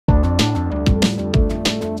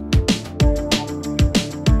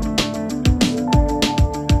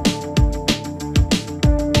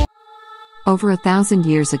Over 1,000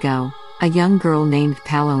 years ago, a young girl named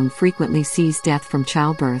Palone frequently sees death from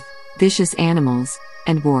childbirth, vicious animals,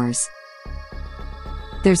 and wars.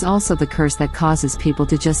 There's also the curse that causes people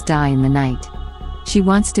to just die in the night. She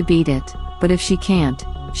wants to beat it, but if she can't,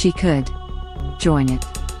 she could join it.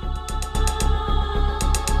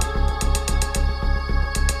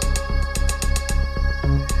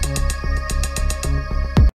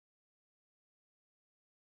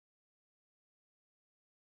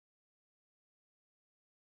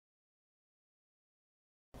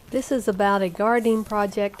 This is about a gardening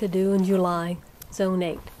project to do in July, Zone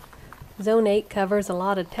 8. Zone 8 covers a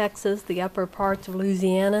lot of Texas, the upper parts of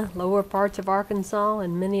Louisiana, lower parts of Arkansas,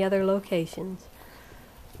 and many other locations.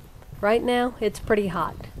 Right now, it's pretty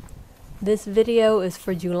hot. This video is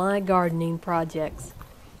for July gardening projects.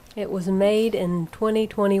 It was made in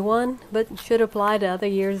 2021, but should apply to other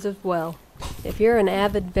years as well. If you're an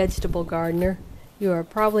avid vegetable gardener, you are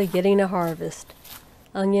probably getting a harvest.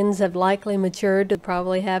 Onions have likely matured to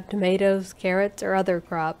probably have tomatoes, carrots, or other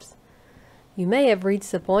crops. You may have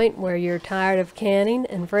reached the point where you're tired of canning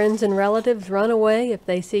and friends and relatives run away if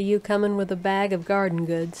they see you coming with a bag of garden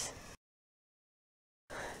goods.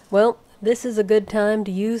 Well, this is a good time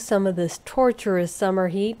to use some of this torturous summer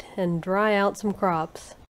heat and dry out some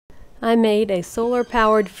crops. I made a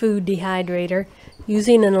solar-powered food dehydrator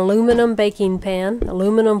using an aluminum baking pan,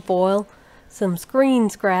 aluminum foil, some screen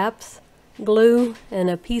scraps, glue, and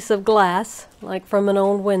a piece of glass, like from an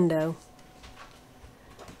old window.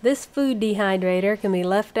 This food dehydrator can be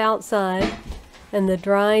left outside, and the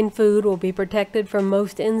drying food will be protected from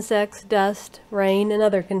most insects, dust, rain, and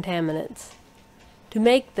other contaminants. To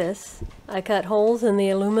make this, I cut holes in the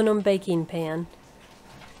aluminum baking pan.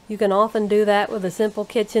 You can often do that with a simple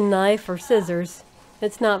kitchen knife or scissors.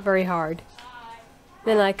 It's not very hard.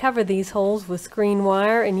 Then I cover these holes with screen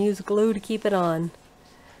wire and use glue to keep it on.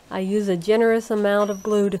 I use a generous amount of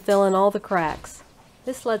glue to fill in all the cracks.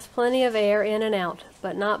 This lets plenty of air in and out,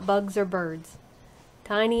 but not bugs or birds.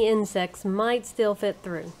 Tiny insects might still fit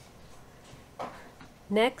through.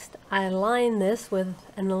 Next, I line this with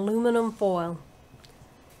an aluminum foil.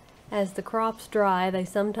 As the crops dry, they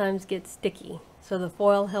sometimes get sticky, so the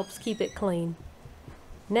foil helps keep it clean.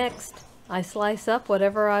 Next, I slice up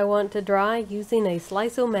whatever I want to dry using a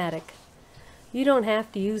slice-o-matic. You don't have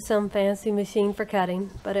to use some fancy machine for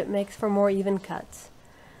cutting, but it makes for more even cuts.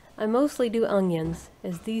 I mostly do onions,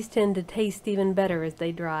 as these tend to taste even better as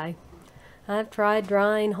they dry. I've tried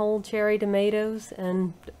drying whole cherry tomatoes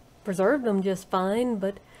and preserved them just fine,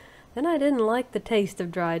 but then I didn't like the taste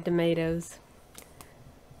of dried tomatoes.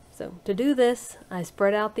 So to do this, I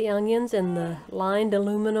spread out the onions in the lined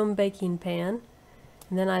aluminum baking pan,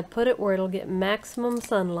 and then I put it where it'll get maximum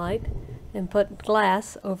sunlight and put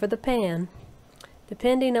glass over the pan.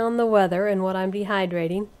 Depending on the weather and what I'm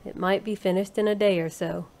dehydrating, it might be finished in a day or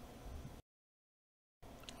so.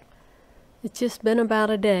 It's just been about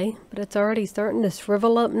a day, but it's already starting to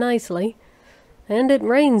shrivel up nicely. And it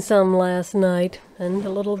rained some last night, and a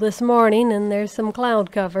little this morning, and there's some cloud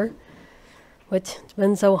cover. Which, it's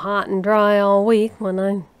been so hot and dry all week, when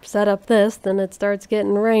I set up this, then it starts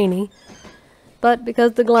getting rainy. But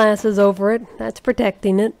because the glass is over it, that's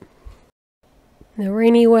protecting it. The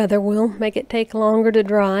rainy weather will make it take longer to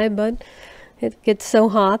dry, but it gets so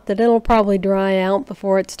hot that it'll probably dry out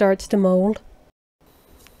before it starts to mold.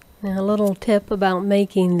 Now, a little tip about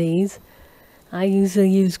making these. I usually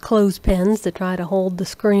use clothespins to try to hold the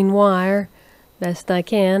screen wire best I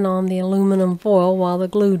can on the aluminum foil while the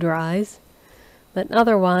glue dries. But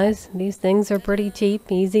otherwise, these things are pretty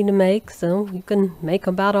cheap, easy to make, so you can make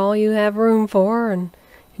about all you have room for and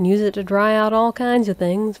use it to dry out all kinds of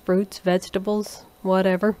things, fruits, vegetables,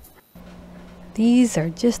 whatever. These are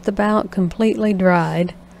just about completely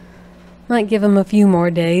dried. Might give them a few more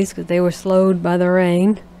days because they were slowed by the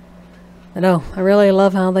rain. But oh, I really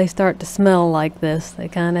love how they start to smell like this. They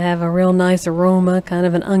kind of have a real nice aroma, kind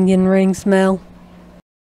of an onion ring smell.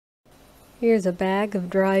 Here's a bag of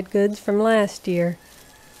dried goods from last year.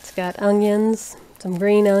 It's got onions, some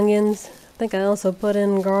green onions. I think I also put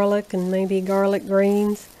in garlic and maybe garlic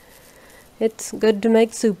greens. It's good to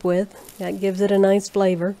make soup with. That gives it a nice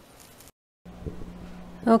flavor.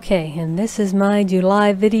 Okay, and this is my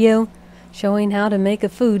July video showing how to make a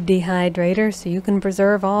food dehydrator so you can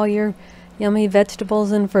preserve all your yummy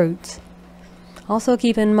vegetables and fruits. Also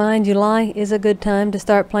keep in mind July is a good time to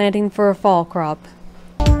start planting for a fall crop.